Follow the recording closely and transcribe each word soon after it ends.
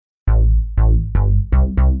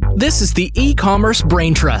This is the E-commerce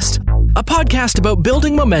Brain Trust, a podcast about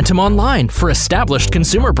building momentum online for established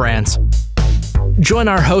consumer brands. Join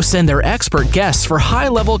our hosts and their expert guests for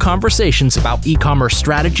high-level conversations about e-commerce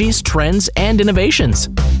strategies, trends, and innovations.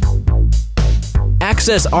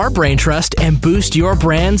 Access our Brain Trust and boost your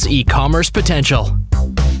brand's e-commerce potential.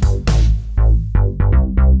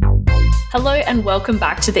 Hello and welcome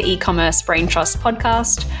back to the E-commerce Brain Trust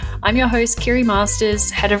podcast. I'm your host, Kiri Masters,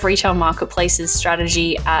 Head of Retail Marketplaces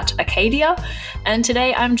Strategy at Acadia. And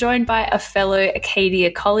today I'm joined by a fellow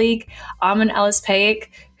Acadia colleague, Armin Alispahic,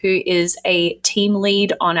 who is a team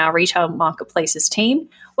lead on our Retail Marketplaces team.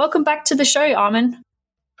 Welcome back to the show, Armin.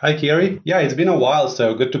 Hi, Kiri. Yeah, it's been a while,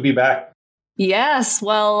 so good to be back. Yes,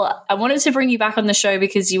 well, I wanted to bring you back on the show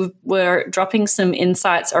because you were dropping some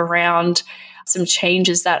insights around some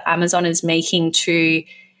changes that Amazon is making to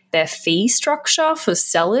their fee structure for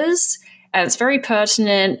sellers. And it's very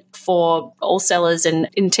pertinent for all sellers in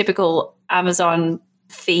typical Amazon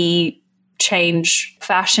fee change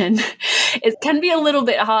fashion. It can be a little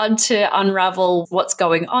bit hard to unravel what's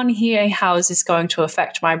going on here. How is this going to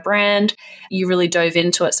affect my brand? You really dove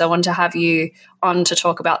into it. So I wanted to have you on to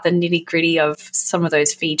talk about the nitty-gritty of some of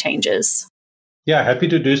those fee changes. Yeah, happy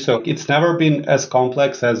to do so. It's never been as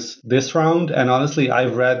complex as this round. And honestly,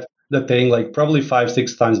 I've read the thing like probably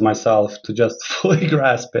 5-6 times myself to just fully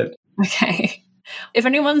grasp it. Okay. If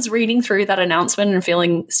anyone's reading through that announcement and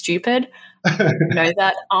feeling stupid, know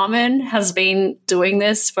that Armin has been doing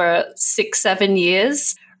this for 6-7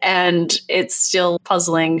 years and it's still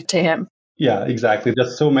puzzling to him. Yeah, exactly.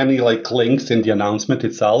 There's so many links in the announcement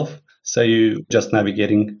itself. So you just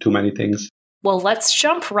navigating too many things. Well, let's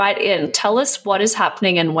jump right in. Tell us what is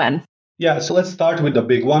happening and when. Yeah, so let's start with the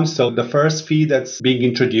big one. So the first fee that's being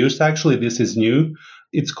introduced, actually, this is new.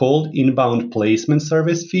 It's called Inbound Placement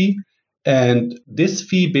Service Fee. And this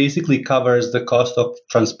fee basically covers the cost of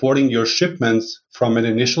transporting your shipments from an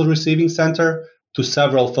initial receiving center to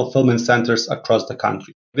several fulfillment centers across the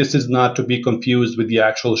country. This is not to be confused with the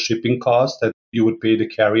actual shipping cost that you would pay the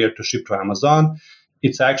carrier to ship to Amazon.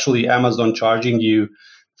 It's actually Amazon charging you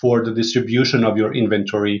for the distribution of your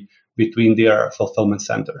inventory between their fulfillment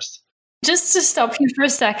centers. Just to stop you for a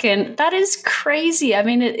second, that is crazy. I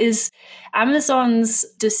mean, it is Amazon's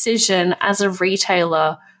decision as a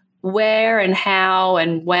retailer where and how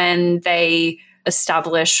and when they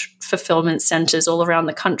establish fulfillment centers all around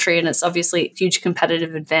the country. And it's obviously a huge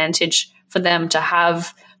competitive advantage for them to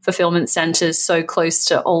have fulfillment centers so close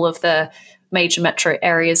to all of the major metro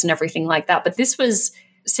areas and everything like that. But this was,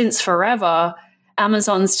 since forever,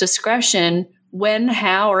 Amazon's discretion when,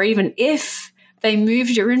 how, or even if they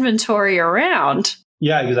moved your inventory around.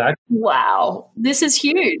 Yeah, exactly. Wow. This is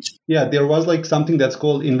huge. Yeah, there was something that's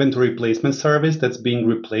called inventory placement service that's being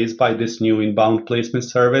replaced by this new inbound placement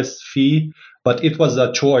service fee. But it was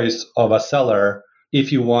a choice of a seller.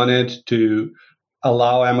 If you wanted to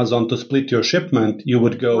allow Amazon to split your shipment, you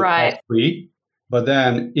would go free. But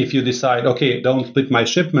then if you decide, okay, don't split my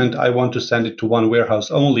shipment, I want to send it to one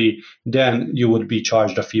warehouse only, then you would be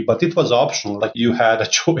charged a fee. But it was optional, you had a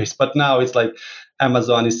choice. But now it's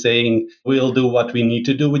Amazon is saying, we'll do what we need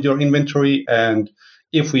to do with your inventory. And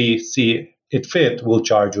if we see it fit, we'll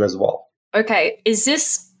charge you as well. Okay. Is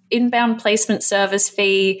this inbound placement service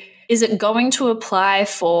fee, is it going to apply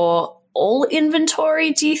for all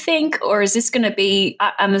inventory, do you think? Or is this going to be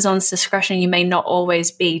at Amazon's discretion? You may not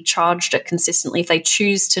always be charged it consistently if they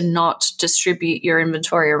choose to not distribute your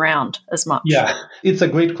inventory around as much. Yeah, it's a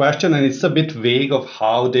great question. And it's a bit vague of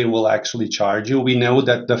how they will actually charge you. We know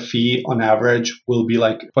that the fee on average will be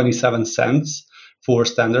 27 cents for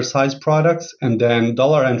standard size products and then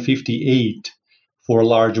 $1.58 for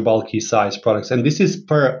large bulky size products. And this is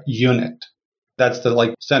per unit. That's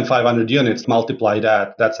the send 500 units, multiply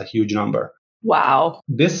that. That's a huge number. Wow.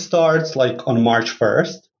 This starts on March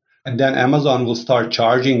 1st. And then Amazon will start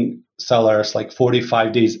charging sellers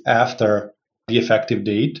 45 days after the effective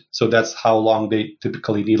date. So that's how long they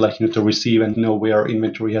typically need to receive and know where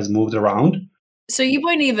inventory has moved around. So you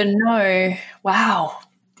won't even know. Wow.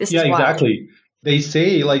 This is wild. Exactly. They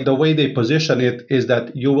say the way they position it is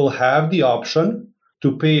that you will have the option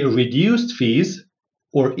to pay reduced fees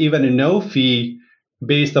or even a no fee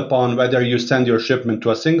based upon whether you send your shipment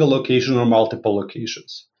to a single location or multiple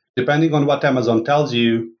locations. Depending on what Amazon tells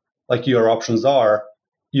you, your options are,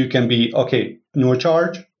 you can be, okay, no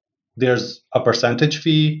charge, there's a percentage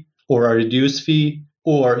fee or a reduced fee,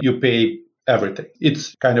 or you pay everything.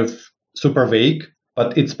 It's kind of super vague,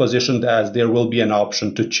 but it's positioned as there will be an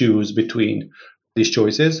option to choose between these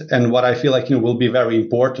choices. And what I feel will be very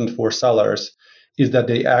important for sellers is that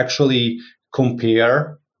they actually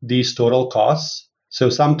compare these total costs. So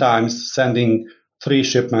sometimes sending 3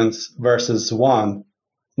 shipments versus 1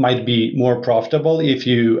 might be more profitable if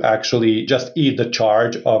you actually just eat the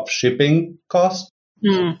charge of shipping cost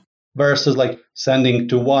versus like sending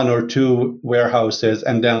to 1 or 2 warehouses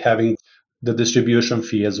and then having the distribution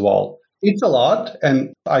fee as well. It's a lot,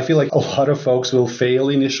 and I feel like a lot of folks will fail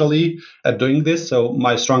initially at doing this. So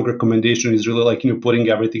my strong recommendation is really like, putting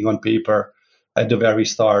everything on paper at the very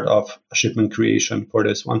start of shipment creation for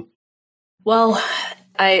this one. Well,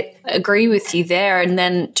 I agree with you there. And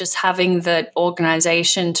then just having the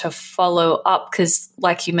organization to follow up, because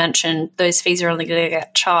like you mentioned, those fees are only going to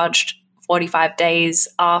get charged 45 days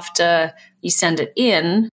after you send it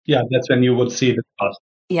in. Yeah, that's when you would see the cost.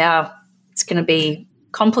 Yeah, it's going to be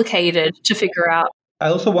complicated to figure out. I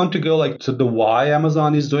also want to go like to the why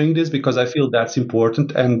Amazon is doing this, because I feel that's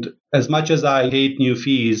important. And as much as I hate new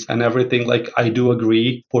fees and everything, like I do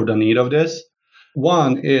agree for the need of this.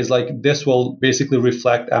 One is like this will basically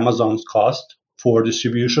reflect Amazon's cost for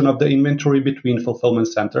distribution of the inventory between fulfillment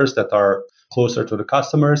centers that are closer to the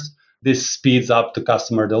customers. This speeds up the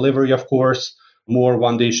customer delivery, of course. More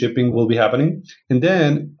one-day shipping will be happening. And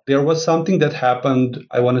then there was something that happened,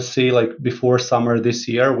 I want to say like before summer this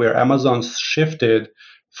year, where Amazon shifted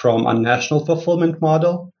from a national fulfillment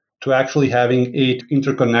model to actually having 8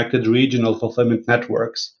 interconnected regional fulfillment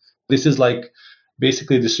networks. This is like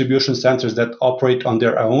basically distribution centers that operate on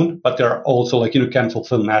their own, but they're also like, can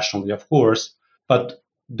fulfill nationally, of course. But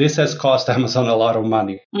this has cost Amazon a lot of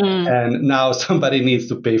money. And now somebody needs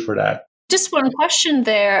to pay for that. Just one question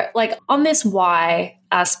there, like on this why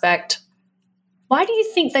aspect, why do you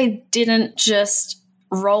think they didn't just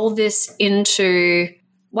roll this into,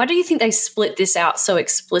 why do you think they split this out so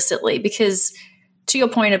explicitly? Because to your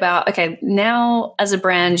point about, okay, now as a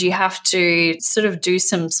brand, you have to sort of do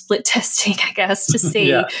some split testing, I guess, to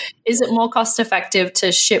see, is it more cost effective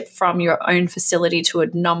to ship from your own facility to a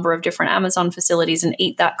number of different Amazon facilities and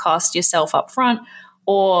eat that cost yourself up front,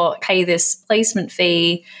 or pay this placement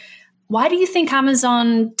fee? Why do you think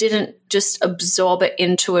Amazon didn't just absorb it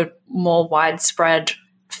into a more widespread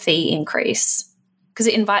fee increase? Because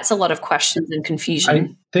it invites a lot of questions and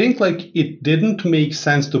confusion. I think like it didn't make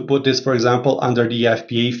sense to put this, for example, under the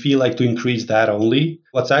FBA fee, like to increase that only.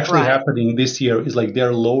 What's actually happening this year is like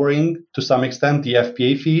they're lowering to some extent the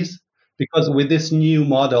FBA fees, because with this new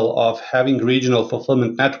model of having regional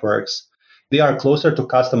fulfillment networks, they are closer to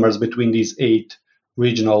customers between these 8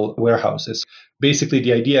 regional warehouses. Basically,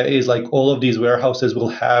 the idea is like all of these warehouses will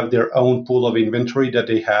have their own pool of inventory that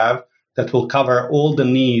they have that will cover all the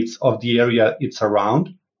needs of the area it's around.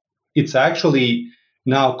 It's actually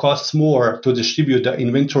now costs more to distribute the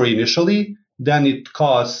inventory initially than it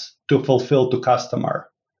costs to fulfill to customer.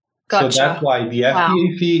 Gotcha. So that's why the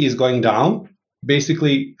FBA fee is going down.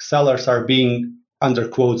 Basically, sellers are being, under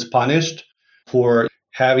quotes, punished for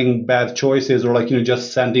having bad choices or like,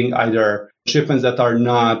 just sending either shipments that are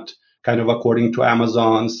not kind of according to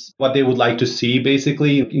Amazon's, what they would like to see,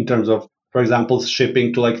 basically, in terms of, for example,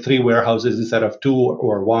 shipping to like 3 warehouses instead of 2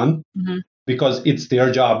 or 1, because it's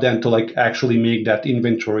their job then to like actually make that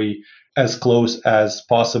inventory as close as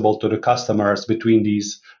possible to the customers between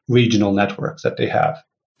these regional networks that they have.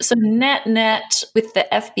 So net, with the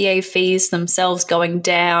FBA fees themselves going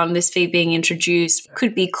down, this fee being introduced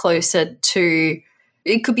could be closer to,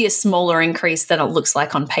 it could be a smaller increase than it looks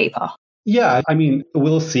like on paper. Yeah, I mean,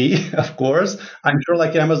 we'll see, of course. I'm sure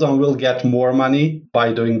like Amazon will get more money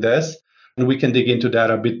by doing this. And we can dig into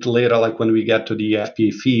that a bit later, like when we get to the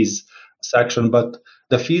FBA fees section. But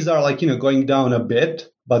the fees are like, going down a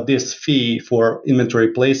bit. But this fee for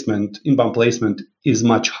inventory placement, inbound placement, is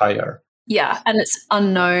much higher. Yeah, and it's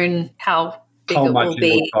unknown how big it will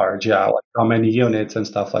be. Will charge, like how many units and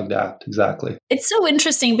stuff like that. Exactly. It's so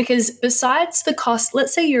interesting because besides the cost,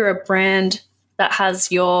 let's say you're a brand that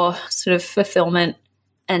has your sort of fulfillment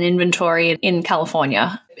and inventory in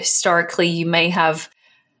California. Historically, you may have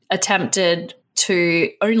attempted to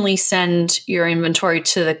only send your inventory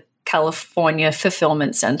to the California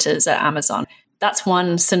fulfillment centers at Amazon. That's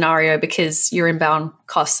one scenario because your inbound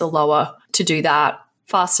costs are lower to do that,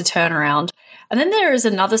 faster turnaround. And then there is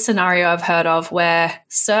another scenario I've heard of where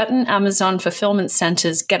certain Amazon fulfillment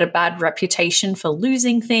centers get a bad reputation for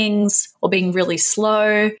losing things or being really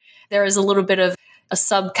slow. There is a little bit of a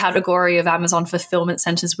subcategory of Amazon fulfillment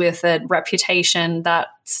centers with a reputation that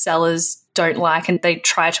sellers don't like, and they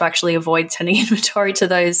try to actually avoid sending inventory to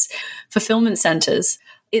those fulfillment centers.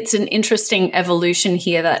 It's an interesting evolution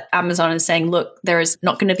here that Amazon is saying, look, there is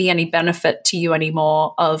not going to be any benefit to you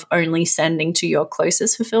anymore of only sending to your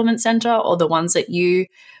closest fulfillment center or the ones that you,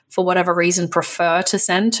 for whatever reason, prefer to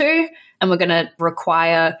send to. And we're going to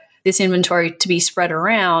require this inventory to be spread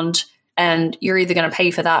around. and you're either going to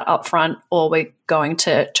pay for that upfront or we're going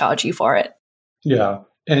to charge you for it. Yeah.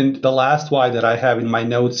 And the last why that I have in my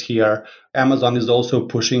notes here, Amazon is also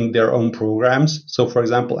pushing their own programs. So, for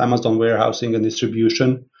example, Amazon Warehousing and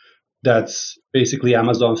Distribution, that's basically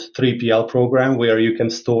Amazon's 3PL program where you can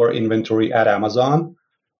store inventory at Amazon,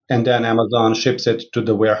 and then Amazon ships it to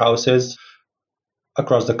the warehouses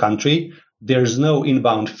across the country. There's no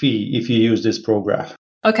inbound fee if you use this program.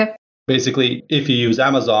 Okay. Basically, if you use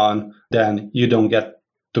Amazon, then you don't get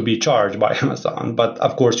to be charged by Amazon. But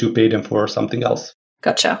of course, you pay them for something else.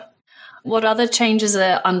 Gotcha. What other changes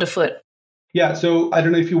are underfoot? Yeah, so I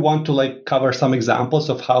don't know if you want to cover some examples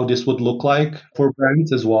of how this would look like for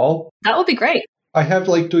brands as well. That would be great. I have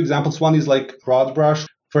 2 examples. One is broad brush.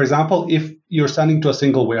 For example, if you're sending to a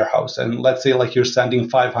single warehouse and let's say you're sending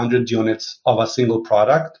 500 units of a single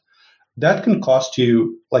product, that can cost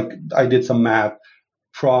you, I did some math,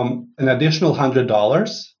 from an additional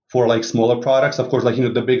 $100 for smaller products. Of course,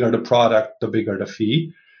 the bigger the product, the bigger the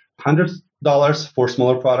fee. $100 for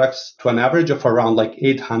smaller products to an average of around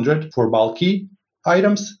 $800 for bulky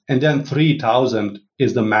items. And then $3,000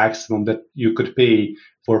 is the maximum that you could pay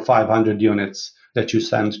for 500 units that you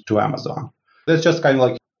send to Amazon. That's just kind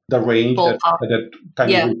of the range that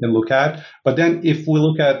we can look at. But then if we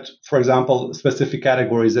look at, for example, specific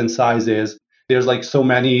categories and sizes, there's so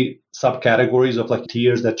many subcategories of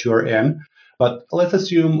tiers that you're in. But let's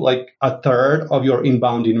assume a third of your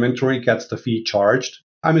inbound inventory gets the fee charged.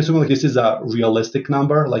 I'm assuming this is a realistic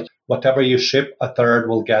number. Whatever you ship, a third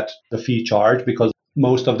will get the fee charged because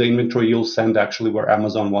most of the inventory you'll send actually where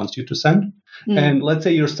Amazon wants you to send. And let's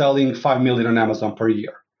say you're selling 5 million on Amazon per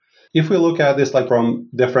year. If we look at this from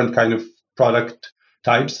different kind of product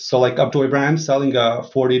types, so a toy brand selling a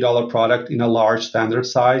 $40 product in a large standard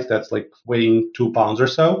size that's weighing 2 pounds or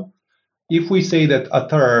so. If we say that a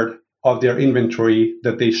third of their inventory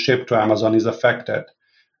that they ship to Amazon is affected,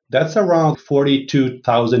 that's around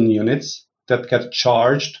 42,000 units that get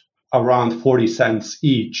charged around 40 cents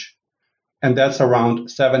each. And that's around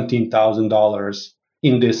 $17,000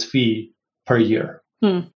 in this fee per year.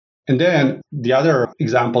 And then the other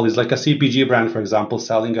example is a CPG brand, for example,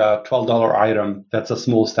 selling a $12 item that's a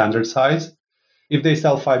small standard size. If they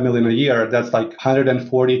sell 5 million a year, that's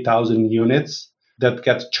 140,000 units that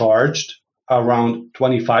get charged around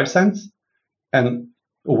 25 cents. And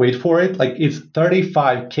wait for it, it's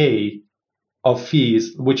 35K of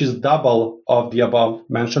fees, which is double of the above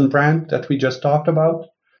mentioned brand that we just talked about.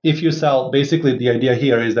 If you sell, basically the idea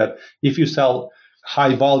here is that if you sell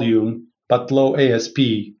high volume but low ASP,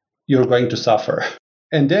 you're going to suffer.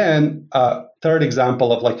 And then a third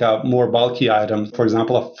example of a more bulky item, for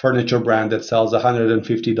example, a furniture brand that sells a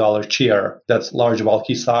 $150 chair, that's large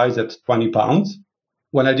bulky size at 20 pounds.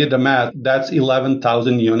 When I did the math, that's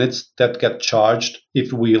 11,000 units that get charged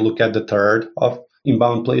if we look at the third of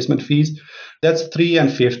inbound placement fees. That's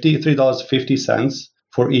 $3.50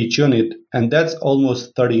 for each unit, and that's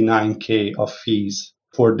almost 39K of fees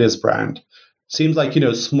for this brand. Seems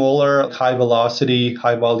smaller, high velocity,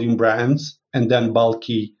 high volume brands, and then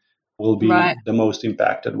bulky will be the most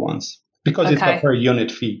impacted ones because it's a per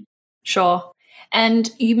unit fee. Sure. And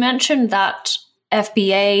you mentioned that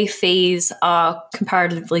FBA fees are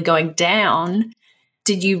comparatively going down.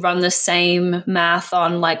 Did you run the same math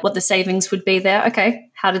on what the savings would be there? Okay.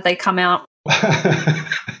 How did they come out?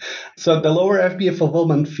 So the lower FBA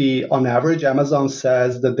fulfillment fee, on average, Amazon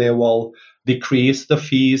says that they will decrease the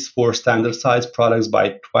fees for standard size products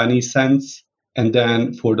by 20 cents. And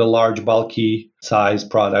then for the large bulky size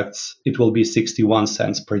products, it will be 61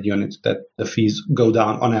 cents per unit that the fees go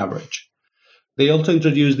down on average. They also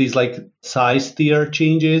introduced these size tier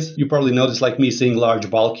changes. You probably noticed me saying large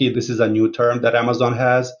bulky. This is a new term that Amazon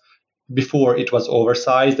has. Before it was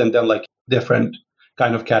oversized and then different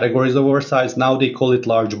kind of categories of oversized. Now they call it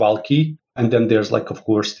large bulky. And then there's of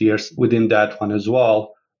course tiers within that one as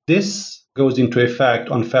well. This goes into effect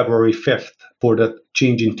on February 5th for the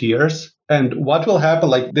change in tiers. And what will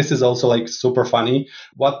happen, this is also super funny.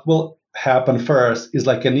 What will happen first is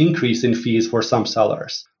an increase in fees for some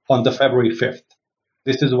sellers on the February 5th.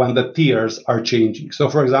 This is when the tiers are changing. So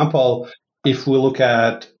for example, if we look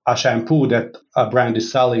at a shampoo that a brand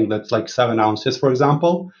is selling that's 7 ounces, for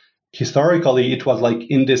example, historically it was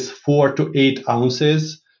in this 4 to 8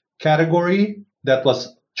 ounces category that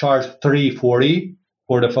was charged $3.40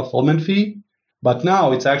 for the fulfillment fee. But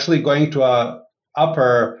now it's actually going to a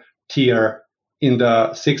upper tier in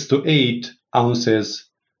the 6 to 8 ounces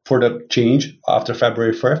for the change after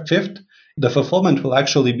February 5th. The fulfillment will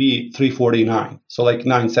actually be $3.49, so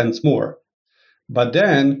 9 cents more. But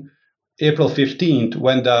then April 15th,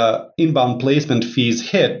 when the inbound placement fees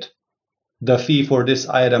hit, the fee for this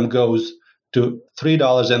item goes to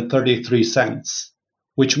 $3.33,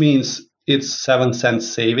 which means it's 7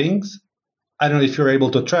 cents savings. I don't know if you're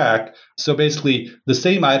able to track. So basically, the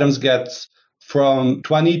same items gets from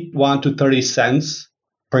 21 to 30 cents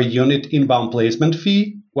per unit inbound placement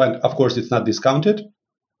fee, when of course it's not discounted.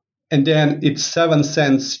 And then it's 7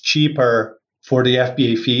 cents cheaper for the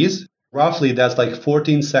FBA fees. Roughly, that's like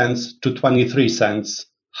 14 cents to 23 cents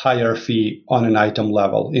higher fee on an item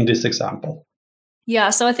level in this example.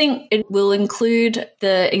 Yeah, so I think it will include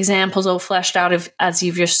the examples all fleshed out as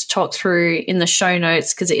you've just talked through in the show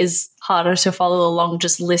notes, because it is harder to follow along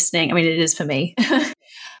just listening. I mean, it is for me.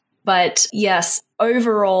 But yes,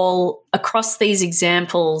 overall, across these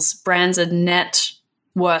examples, brands are net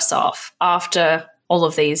worse off after all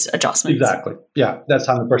of these adjustments. Exactly. Yeah, that's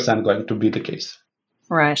 100% going to be the case.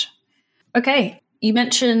 Right. Okay. You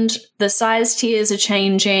mentioned the size tiers are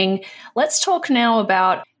changing. Let's talk now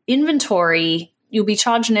about inventory. You'll be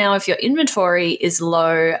charged now if your inventory is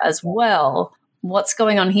low as well. What's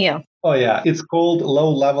going on here? Oh, yeah. It's called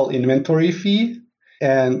low-level inventory fee.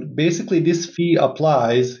 And basically, this fee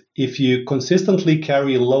applies if you consistently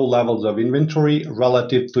carry low levels of inventory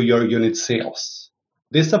relative to your unit sales.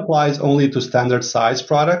 This applies only to standard size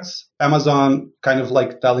products. Amazon kind of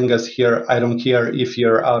like telling us here, I don't care if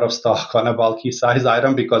you're out of stock on a bulky size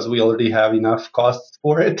item because we already have enough costs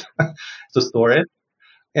for it to store it.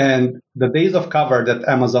 And the days of cover that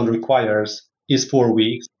Amazon requires is 4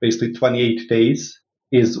 weeks, basically 28 days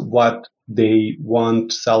is what they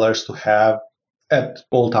want sellers to have at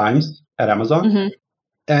all times at Amazon. Mm-hmm.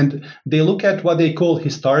 And they look at what they call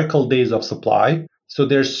historical days of supply. So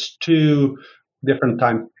there's two different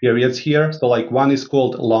time periods here. So like one is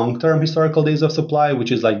called long-term historical days of supply,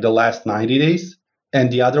 which is like the last 90 days.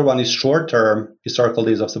 And the other one is short-term historical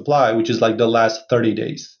days of supply, which is like the last 30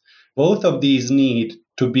 days. Both of these need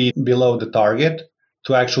to be below the target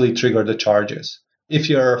to actually trigger the charges. If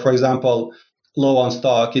you're, for example, low on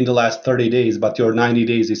stock in the last 30 days, but your 90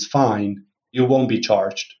 days is fine, you won't be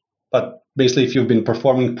charged. But basically, if you've been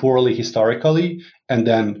performing poorly historically and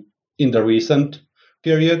then in the recent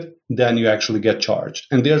period, then you actually get charged.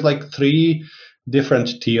 And there's like 3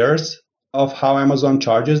 different tiers of how Amazon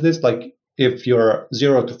charges this. Like if you're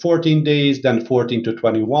 0 to 14 days, then 14 to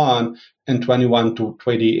 21, and 21 to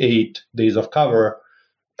 28 days of cover.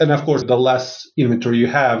 And of course, the less inventory you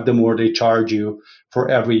have, the more they charge you for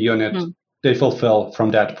every unit they fulfill from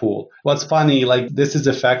that pool. What's funny, like this is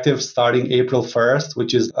effective starting April 1st,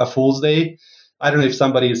 which is a Fool's Day. I don't know if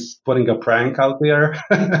somebody's putting a prank out there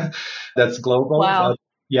that's global. Wow. But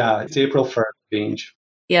yeah, it's April 1st change.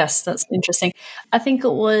 Yes, that's interesting. I think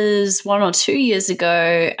it was 1 or 2 years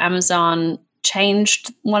ago, Amazon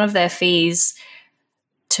changed one of their fees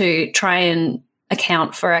to try and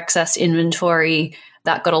account for excess inventory.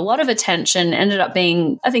 That got a lot of attention, ended up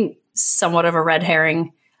being, I think, somewhat of a red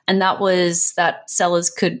herring. And that was that sellers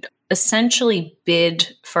could essentially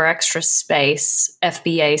bid for extra space,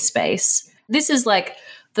 FBA space. This is like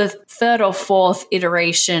the 3rd or 4th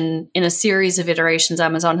iteration in a series of iterations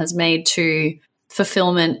Amazon has made to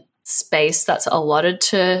fulfillment space that's allotted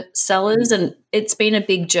to sellers. And it's been a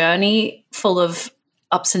big journey full of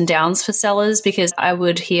ups and downs for sellers, because I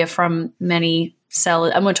would hear from many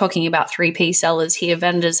sellers, and we're talking about 3P sellers here,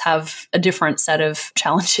 vendors have a different set of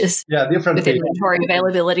challenges with inventory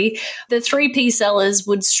availability. The 3P sellers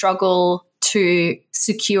would struggle to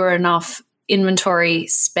secure enough inventory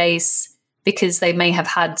space because they may have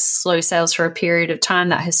had slow sales for a period of time,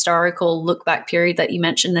 that historical look back period that you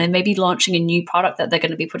mentioned. They may be launching a new product that they're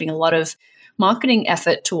going to be putting a lot of marketing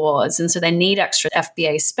effort towards. And so they need extra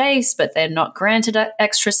FBA space, but they're not granted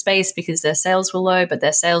extra space because their sales were low, but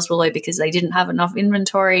their sales were low because they didn't have enough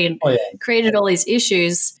inventory, and created all these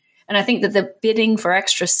issues. And I think that the bidding for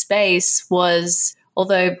extra space was,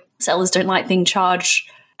 although sellers don't like being charged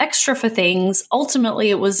extra for things, ultimately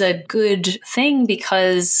it was a good thing,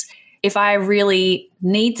 because if I really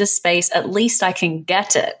need the space, at least I can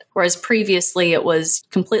get it. Whereas previously it was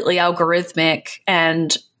completely algorithmic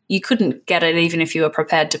and you couldn't get it even if you were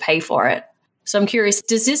prepared to pay for it. So I'm curious,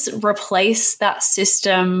 does this replace that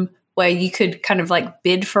system where you could kind of like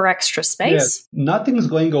bid for extra space? Yeah, nothing's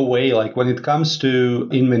going away. Like when it comes to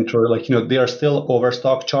inventory, like, there are still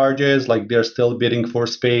overstock charges, like they're still bidding for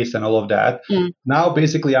space and all of that. Now,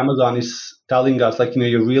 basically, Amazon is telling us, like,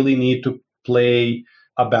 you really need to play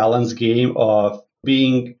a balanced game of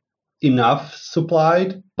being enough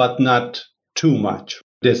supplied, but not too much.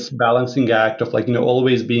 This balancing act of, like,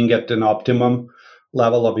 always being at an optimum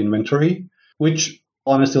level of inventory, which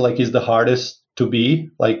honestly, like, is the hardest to be.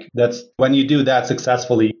 Like, that's when you do that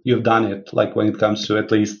successfully, you've done it, like when it comes to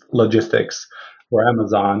at least logistics. for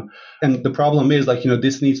Amazon. And the problem is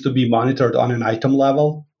this needs to be monitored on an item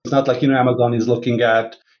level. It's not like, Amazon is looking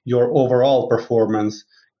at your overall performance.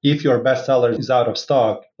 If your bestseller is out of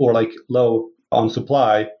stock or like low on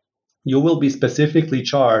supply, you will be specifically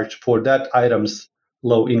charged for that item's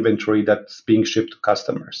low inventory that's being shipped to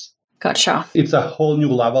customers. Gotcha. It's a whole new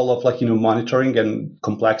level of monitoring and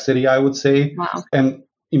complexity, I would say. Wow. And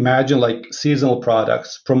imagine like seasonal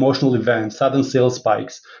products, promotional events, sudden sales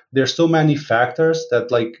spikes. There's so many factors that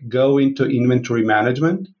like go into inventory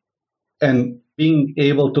management, and being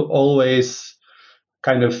able to always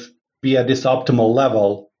kind of be at this optimal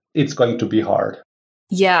level, it's going to be hard.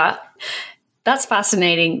 Yeah. That's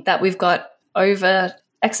fascinating that we've got over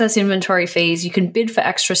excess inventory fees. You can bid for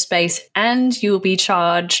extra space and you'll be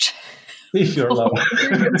charged. If you're low.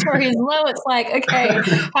 Your inventory is low. It's like, okay,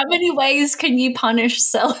 how many ways can you punish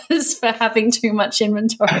sellers for having too much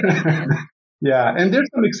inventory? Yeah. And there's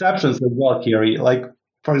some exceptions as well, Kiri. Like,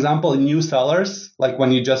 for example, new sellers, like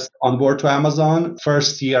when you just onboard to Amazon,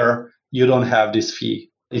 first year, you don't have this fee.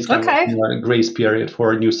 It's kind of a grace period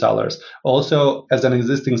for new sellers. Also, as an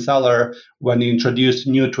existing seller, when you introduce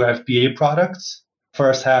new to FBA products,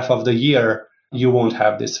 first half of the year, you won't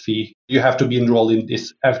have this fee. You have to be enrolled in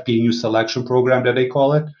this FBA new selection program that they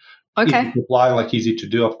call it. Okay. Easy to apply, like easy to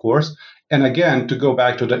do, of course. And again, to go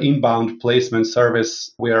back to the inbound placement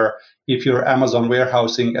service, where if you're Amazon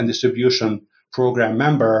warehousing and distribution program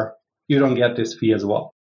member, you don't get this fee as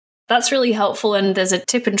well. That's really helpful. And there's a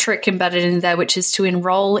tip and trick embedded in there, which is to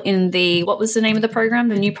enroll in the, what was the name of the program,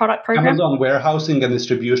 the new product program? Amazon warehousing and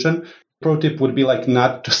distribution. Pro tip would be like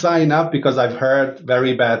not to sign up, because I've heard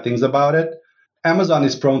very bad things about it. Amazon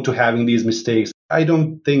is prone to having these mistakes. I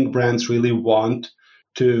don't think brands really want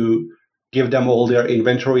to give them all their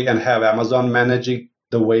inventory and have Amazon manage it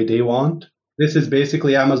the way they want. This is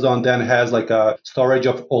basically Amazon then has like a storage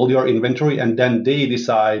of all your inventory, and then they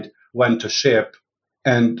decide when to ship.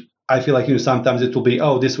 And I feel like sometimes it will be,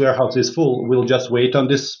 oh, this warehouse is full. We'll just wait on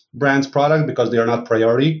this brand's product because they are not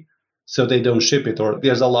priority, so they don't ship it. Or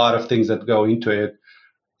there's a lot of things that go into it.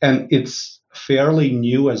 And it's fairly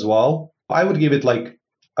new as well. I would give it like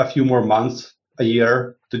a few more months, a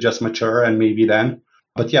year to just mature, and maybe then.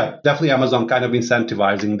 But yeah, definitely Amazon kind of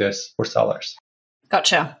incentivizing this for sellers.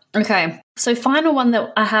 Gotcha. Okay. So final one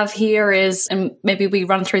that I have here is, and maybe we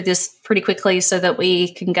run through this pretty quickly so that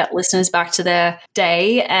we can get listeners back to their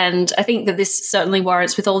day. And I think that this certainly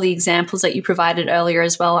warrants, with all the examples that you provided earlier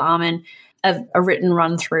as well, Armin, a written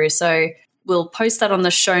run through. So we'll post that on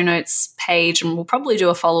the show notes page, and we'll probably do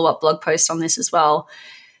a follow-up blog post on this as well.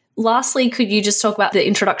 Lastly, could you just talk about the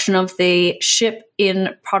introduction of the ship in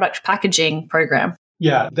product packaging program?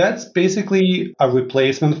 Yeah, that's basically a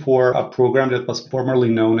replacement for a program that was formerly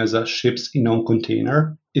known as a ships in own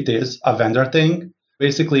container. It is a vendor thing.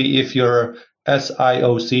 Basically, if you're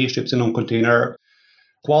SIOC, ships in own container,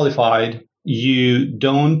 qualified, you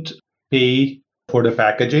don't pay for the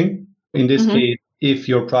packaging. In this case, if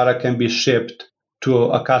your product can be shipped to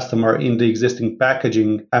a customer in the existing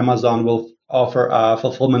packaging, Amazon will offer a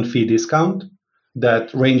fulfillment fee discount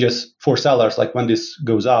that ranges for sellers. Like when this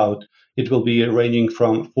goes out, it will be ranging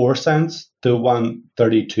from 4 cents to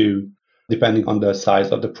 $1.32, depending on the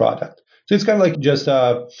size of the product. So it's kind of like just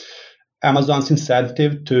Amazon's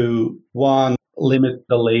incentive to, one, limit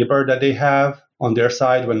the labor that they have on their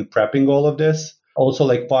side when prepping all of this. Also,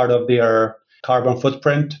 like part of their carbon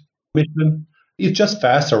footprint mission. It's just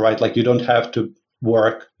faster, right? Like you don't have to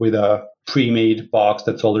work with a pre-made box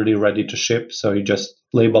that's already ready to ship. So you just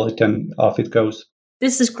label it and off it goes.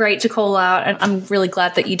 This is great to call out, and I'm really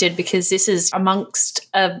glad that you did, because this is amongst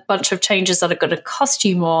a bunch of changes that are going to cost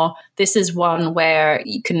you more. This is one where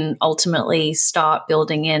you can ultimately start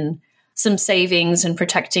building in some savings and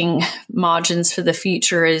protecting margins for the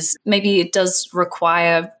future. Is maybe it does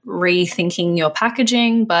require rethinking your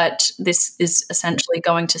packaging, but this is essentially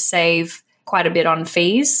going to save quite a bit on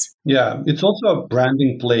fees. Yeah, it's also a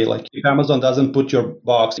branding play. Like if Amazon doesn't put your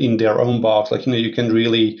box in their own box, like, you can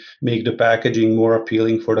really make the packaging more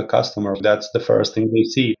appealing for the customer. That's the first thing they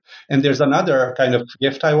see. And there's another kind of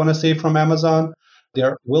gift I want to say from Amazon.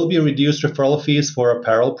 There will be reduced referral fees for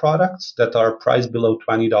apparel products that are priced below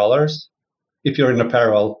 $20. If you're in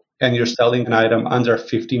apparel and you're selling an item under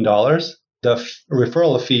 $15, the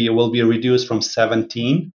referral fee will be reduced from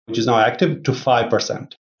 17, which is now active, to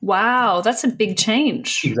 5%. Wow, that's a big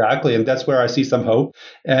change. Exactly. And that's where I see some hope.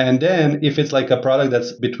 And then if it's like a product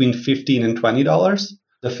that's between $15 and $20,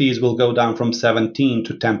 the fees will go down from 17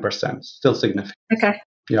 to 10%. Still significant. Okay.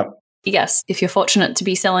 Yeah. Yes, if you're fortunate to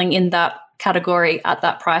be selling in that category at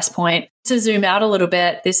that price point. To zoom out a little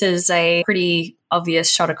bit, this is a pretty obvious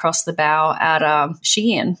shot across the bow at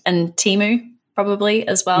Shein and Temu. probably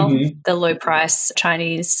as well. The low price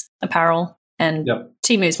Chinese apparel, and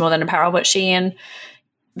Temu's more than apparel, but Shein.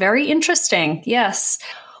 Very interesting. Yes.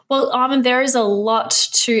 Well, Armin, there is a lot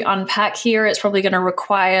to unpack here. It's probably going to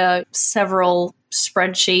require several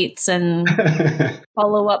spreadsheets and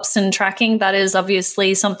follow-ups and tracking. That is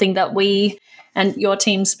obviously something that we and your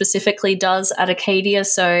team specifically does at Acadia.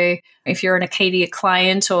 So if you're an Acadia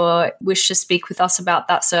client or wish to speak with us about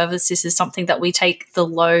that service, this is something that we take the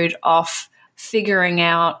load off figuring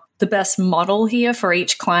out the best model here for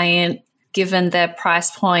each client, given their price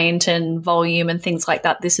point and volume and things like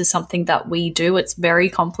that. This is something that we do. It's very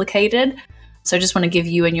complicated. So I just want to give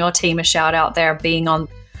you and your team a shout out there, being on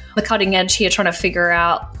the cutting edge here, trying to figure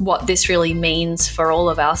out what this really means for all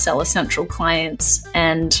of our Seller Central clients.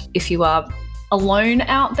 And if you are alone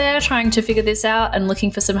out there trying to figure this out and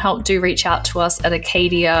looking for some help, do reach out to us at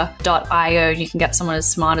acadia.io. You can get someone as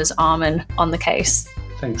smart as Armin on the case.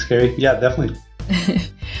 Thanks, Carrie. Yeah, definitely.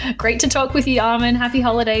 Great to talk with you, Armin. Happy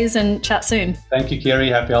holidays and chat soon. Thank you, Carrie.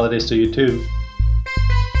 Happy holidays to you too.